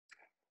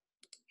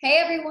Hey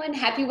everyone,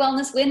 happy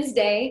Wellness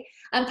Wednesday.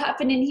 I'm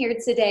popping in here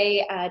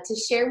today to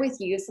share with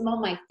you some of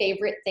my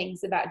favorite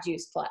things about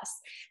Juice Plus.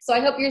 So I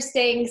hope you're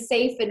staying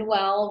safe and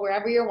well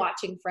wherever you're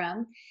watching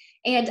from.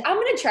 And I'm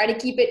going to try to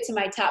keep it to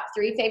my top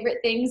three favorite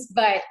things,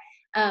 but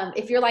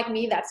if you're like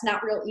me, that's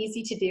not real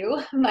easy to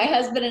do. My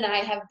husband and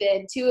I have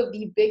been two of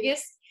the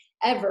biggest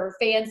ever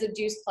fans of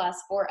Juice Plus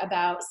for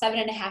about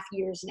 7.5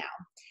 years now.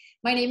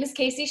 My name is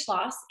Kacy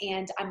Schloss,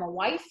 and I'm a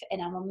wife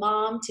and I'm a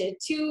mom to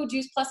two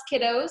Juice Plus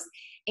kiddos,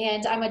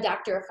 and I'm a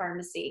doctor of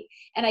pharmacy.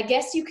 And I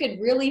guess you could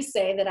really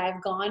say that I've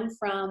gone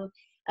from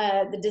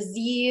the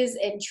disease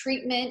and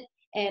treatment,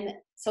 and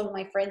some of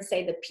my friends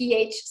say the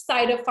PH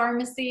side of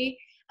pharmacy,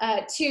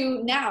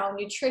 to now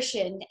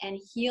nutrition and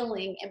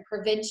healing and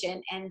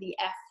prevention and the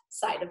F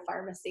side of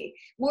pharmacy,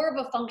 more of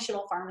a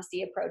functional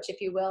pharmacy approach,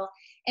 if you will.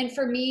 And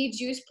for me,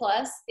 Juice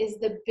Plus is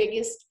the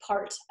biggest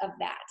part of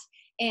that.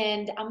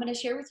 And I'm going to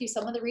share with you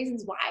some of the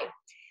reasons why.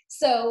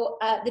 So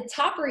the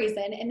top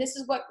reason, and this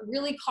is what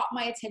really caught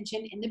my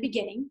attention in the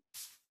beginning,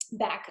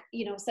 back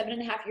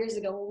 7.5 years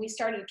ago when we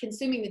started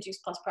consuming the Juice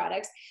Plus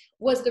products,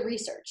 was the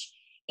research.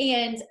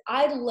 And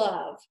I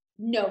love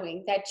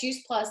knowing that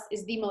Juice Plus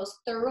is the most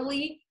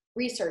thoroughly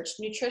researched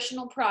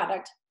nutritional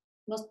product,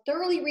 most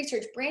thoroughly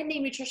researched brand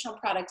name nutritional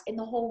product in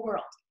the whole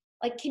world.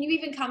 Like, can you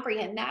even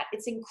comprehend that?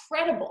 It's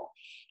incredible.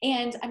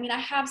 And I mean, I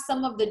have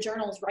some of the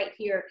journals right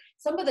here,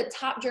 some of the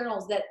top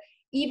journals that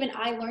even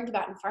I learned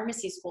about in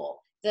pharmacy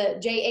school, the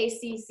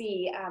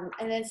JACC,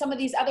 and then some of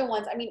these other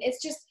ones. I mean,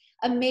 it's just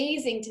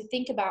amazing to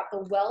think about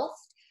the wealth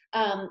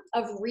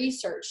of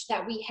research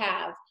that we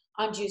have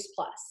on Juice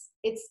Plus.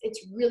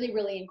 It's really,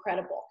 really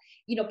incredible.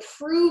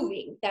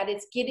 Proving that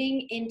it's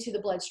getting into the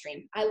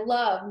bloodstream. I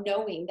love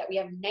knowing that we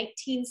have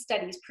 19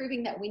 studies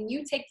proving that when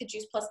you take the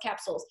Juice Plus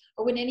capsules,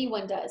 or when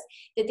anyone does,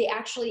 that they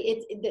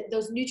actually,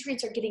 those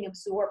nutrients are getting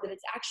absorbed, that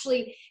it's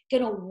actually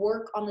going to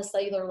work on the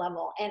cellular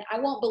level. And I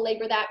won't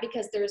belabor that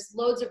because there's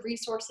loads of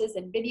resources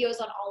and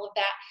videos on all of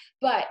that.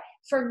 But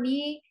for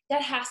me,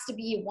 that has to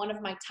be one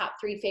of my top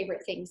three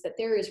favorite things, that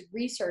there is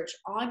research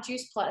on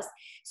Juice Plus.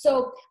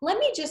 So let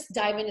me just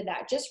dive into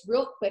that just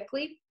real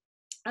quickly.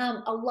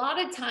 A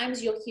lot of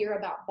times you'll hear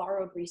about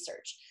borrowed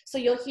research. So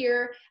you'll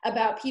hear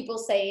about people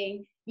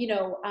saying,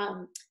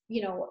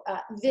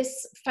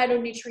 this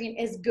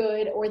phytonutrient is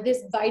good, or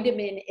this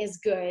vitamin is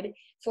good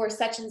for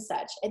such and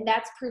such. And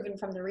that's proven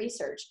from the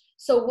research.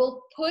 So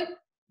we'll put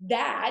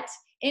that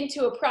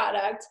into a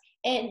product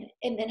and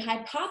then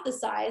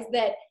hypothesize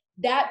that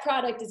that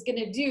product is going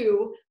to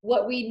do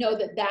what we know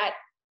that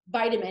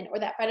vitamin or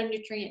that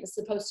phytonutrient is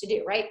supposed to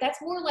do, right?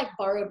 That's more like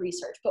borrowed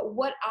research. But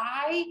what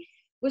I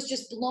was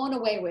just blown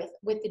away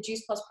with the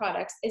Juice Plus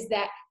products is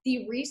that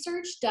the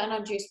research done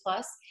on Juice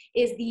Plus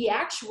is the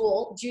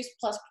actual Juice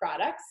Plus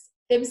products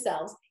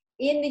themselves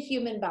in the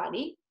human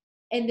body,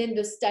 and then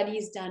the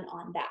studies done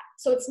on that.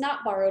 So it's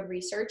not borrowed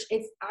research,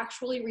 it's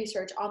actually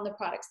research on the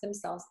products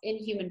themselves in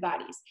human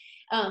bodies.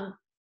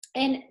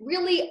 And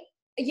really,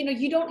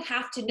 you don't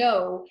have to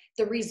know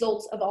the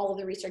results of all of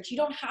the research. You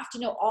don't have to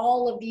know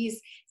all of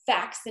these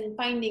facts and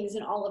findings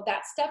and all of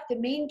that stuff. The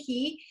main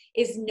key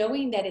is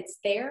knowing that it's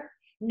there,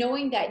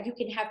 knowing that you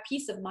can have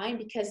peace of mind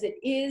because it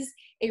is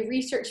a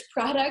research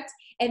product,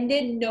 and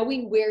then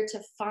knowing where to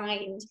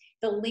find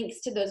the links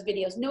to those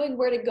videos, knowing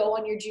where to go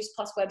on your Juice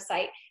Plus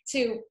website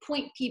to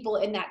point people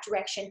in that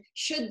direction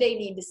should they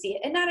need to see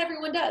it. And not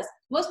everyone does.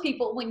 Most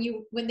people, when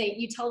you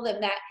tell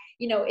them that,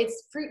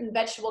 it's fruit and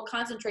vegetable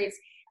concentrates,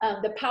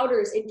 the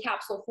powders in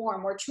capsule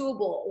form or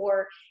chewable,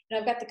 or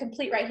I've got the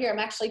complete right here. I'm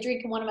actually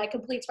drinking one of my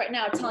completes right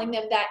now, telling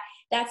them that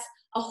that's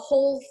a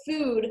whole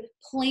food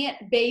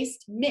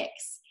plant-based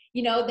mix,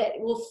 that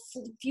will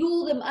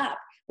fuel them up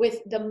with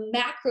the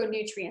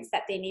macronutrients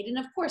that they need. And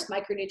of course,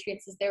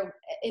 micronutrients is there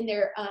in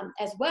there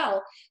as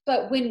well.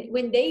 But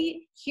when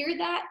they hear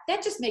that,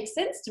 that just makes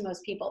sense to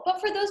most people.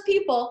 But for those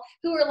people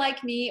who are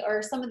like me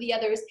or some of the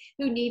others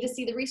who need to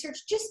see the research,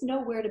 just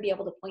know where to be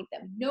able to point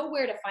them, know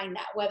where to find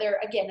that, whether,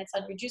 again, it's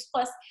on your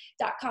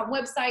juiceplus.com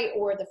website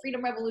or the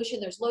Freedom Revolution.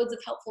 There's loads of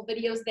helpful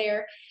videos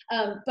there.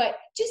 But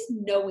just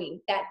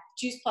knowing that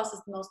Juice Plus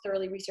is the most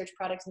thoroughly researched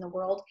product in the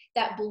world,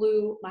 that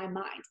blew my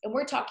mind. And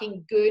we're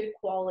talking good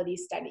quality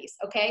studies,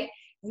 okay?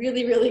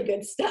 Really, really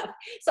good stuff.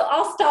 So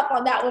I'll stop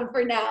on that one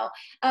for now.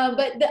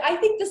 But I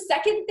think the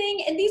second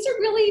thing, and these are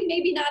really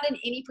maybe not in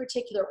any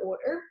particular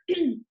order,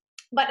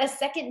 but a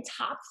second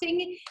top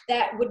thing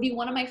that would be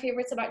one of my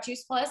favorites about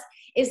Juice Plus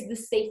is the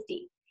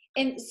safety.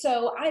 And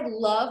so I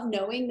love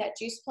knowing that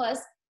Juice Plus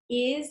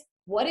is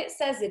what it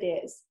says it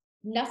is,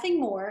 nothing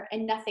more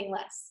and nothing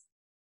less.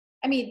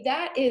 I mean,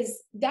 that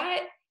is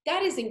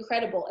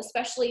incredible,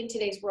 especially in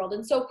today's world.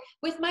 And so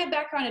with my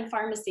background in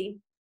pharmacy,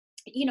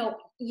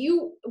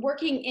 you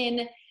working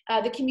in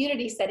the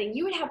community setting,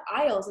 you would have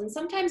aisles, and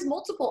sometimes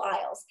multiple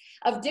aisles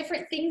of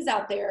different things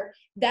out there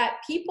that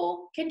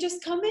people can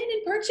just come in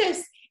and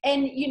purchase.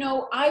 And,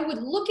 I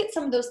would look at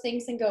some of those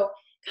things and go,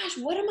 gosh,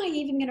 what am I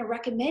even going to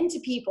recommend to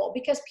people?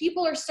 Because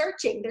people are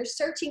searching. They're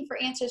searching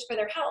for answers for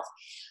their health.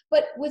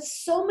 But with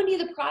so many of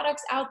the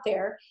products out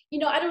there, you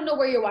know, I don't know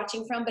where you're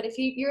watching from, but if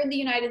you're in the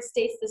United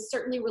States, this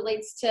certainly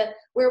relates to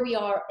where we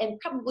are and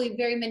probably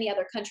very many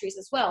other countries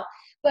as well.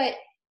 But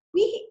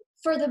we,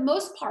 for the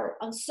most part,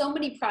 on so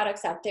many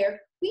products out there,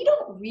 we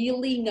don't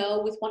really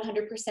know with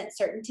 100%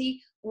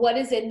 certainty what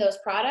is in those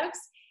products.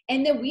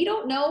 And then we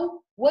don't know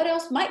what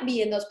else might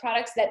be in those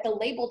products that the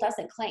label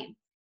doesn't claim.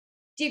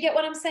 Do you get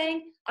what I'm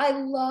saying? I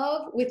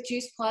love with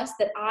Juice Plus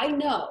that I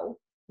know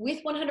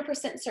with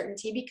 100%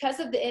 certainty because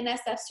of the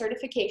NSF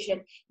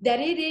certification that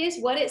it is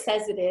what it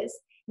says it is,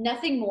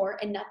 nothing more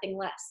and nothing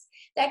less.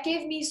 That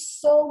gave me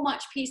so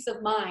much peace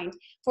of mind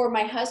for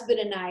my husband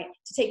and I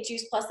to take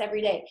Juice Plus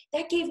every day.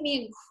 That gave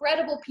me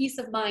incredible peace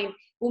of mind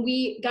when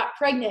we got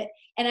pregnant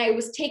and I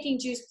was taking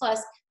Juice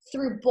Plus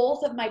through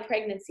both of my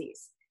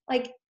pregnancies.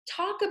 Like,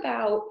 talk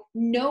about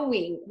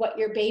knowing what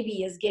your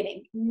baby is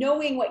getting,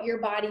 knowing what your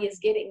body is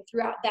getting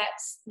throughout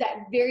that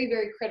very,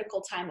 very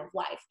critical time of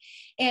life.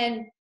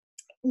 And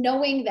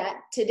knowing that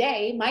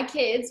today, my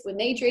kids, when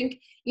they drink,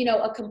 you know,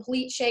 a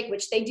complete shake,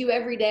 which they do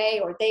every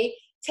day, or they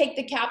take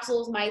the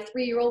capsules, my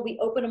 3-year-old, we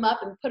open them up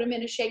and put them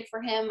in a shake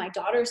for him. My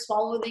daughter's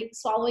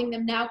swallowing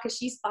them now because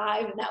she's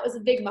 5, and that was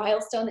a big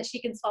milestone that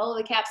she can swallow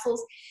the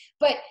capsules.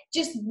 But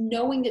just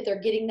knowing that they're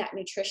getting that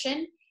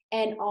nutrition,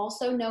 and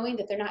also knowing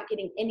that they're not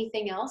getting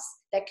anything else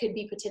that could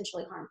be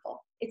potentially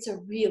harmful. It's a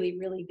really,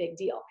 really big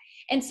deal.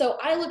 And so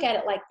I look at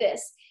it like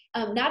this,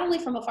 not only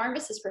from a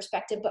pharmacist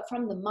perspective, but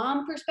from the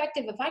mom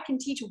perspective. If I can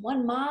teach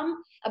one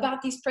mom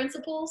about these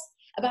principles,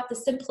 about the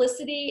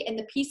simplicity and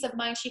the peace of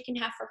mind she can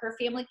have for her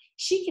family,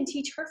 she can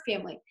teach her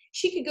family.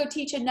 She could go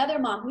teach another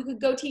mom who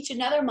could go teach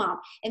another mom,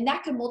 and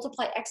that could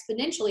multiply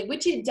exponentially,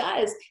 which it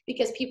does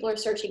because people are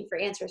searching for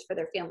answers for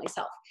their family's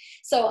health.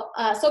 So,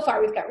 so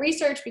far we've got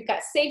research, we've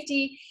got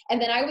safety,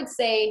 and then I would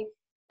say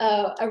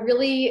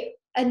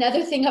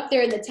another thing up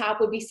there in the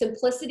top would be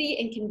simplicity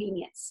and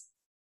convenience.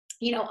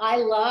 You know, I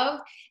love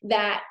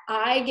that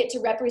I get to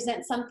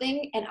represent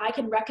something and I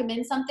can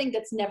recommend something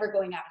that's never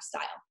going out of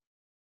style.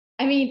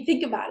 I mean,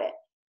 think about it.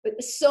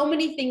 But so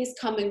many things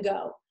come and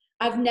go.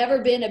 I've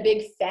never been a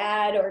big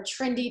fad or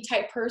trendy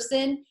type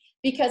person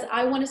because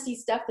I want to see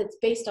stuff that's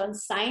based on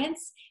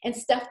science and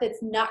stuff that's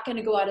not going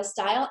to go out of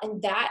style.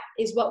 And that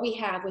is what we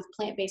have with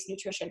plant-based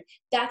nutrition.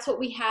 That's what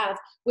we have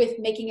with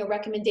making a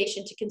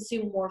recommendation to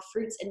consume more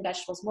fruits and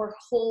vegetables, more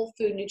whole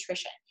food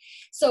nutrition.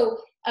 So,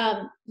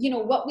 you know,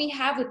 what we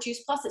have with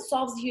Juice Plus, it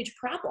solves a huge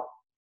problem,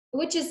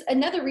 which is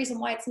another reason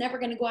why it's never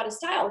going to go out of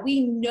style.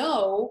 We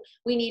know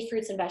we need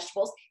fruits and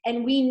vegetables,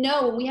 and we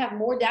know, and we have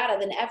more data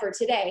than ever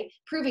today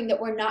proving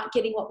that we're not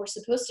getting what we're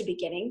supposed to be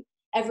getting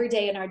every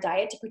day in our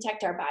diet to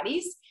protect our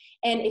bodies.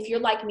 And if you're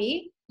like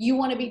me, you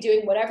want to be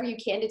doing whatever you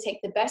can to take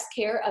the best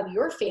care of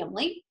your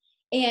family.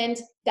 And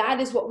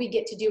that is what we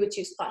get to do with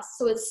Juice Plus.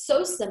 So it's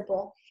so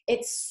simple.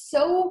 It's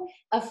so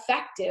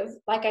effective,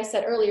 like I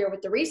said earlier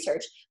with the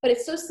research, but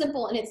it's so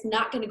simple and it's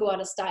not going to go out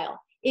of style.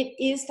 It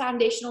is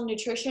foundational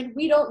nutrition.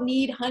 We don't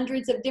need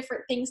hundreds of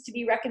different things to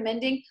be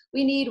recommending.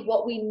 We need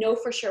what we know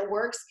for sure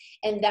works,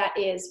 and that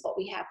is what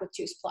we have with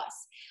Juice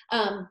Plus.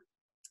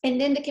 And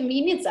then the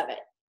convenience of it.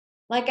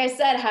 Like I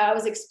said, how I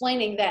was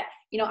explaining that,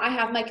 you know, I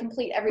have my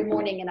complete every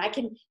morning and I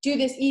can do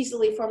this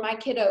easily for my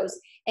kiddos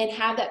and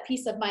have that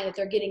peace of mind that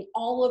they're getting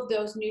all of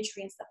those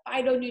nutrients, the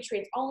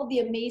phytonutrients, all of the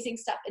amazing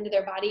stuff into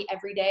their body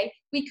every day.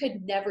 We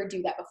could never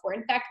do that before.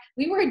 In fact,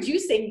 we were a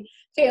juicing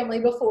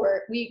family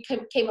before we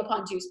came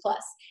upon Juice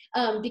Plus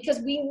because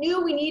we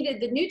knew we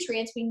needed the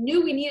nutrients. We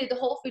knew we needed the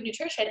whole food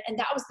nutrition, and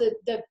that was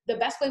the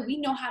best way we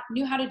knew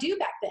how to do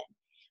back then.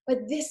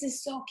 But this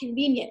is so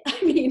convenient.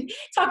 I mean,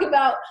 talk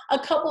about a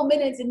couple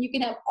minutes and you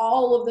can have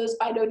all of those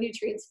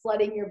phytonutrients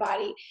flooding your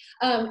body.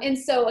 And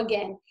so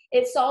again,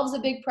 it solves a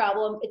big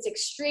problem. It's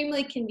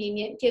extremely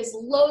convenient, gives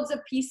loads of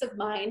peace of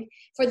mind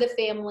for the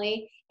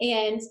family,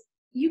 and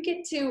you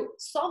get to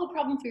solve a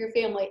problem for your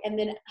family and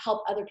then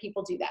help other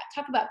people do that.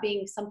 Talk about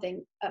being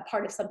a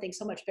part of something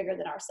so much bigger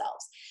than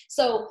ourselves.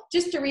 So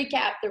just to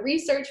recap, the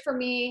research for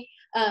me,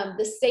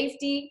 the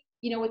safety,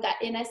 you know, with that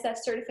NSF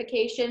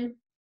certification,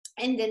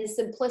 and then the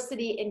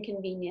simplicity and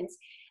convenience.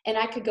 And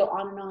I could go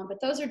on,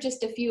 but those are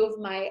just a few of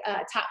my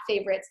top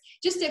favorites.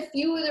 Just a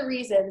few of the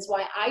reasons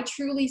why I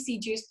truly see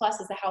Juice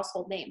Plus as a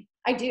household name.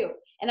 I do.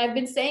 And I've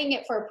been saying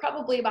it for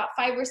probably about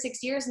 5 or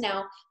 6 years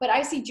now, but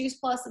I see Juice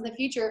Plus in the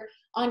future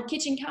on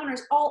kitchen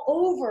counters all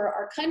over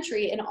our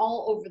country and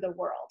all over the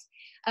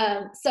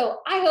world. So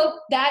I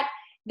hope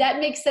that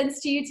makes sense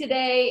to you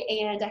today,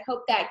 and I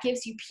hope that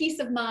gives you peace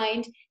of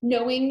mind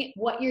knowing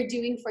what you're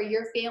doing for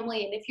your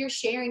family, and if you're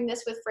sharing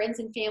this with friends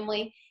and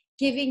family,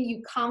 giving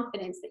you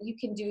confidence that you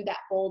can do that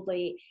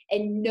boldly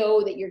and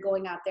know that you're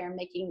going out there and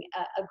making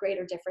a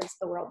greater difference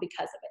in the world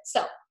because of it.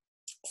 So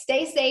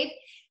stay safe,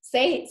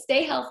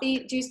 stay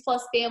healthy, Juice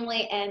Plus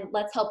family, and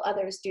let's help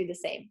others do the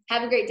same.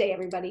 Have a great day,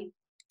 everybody.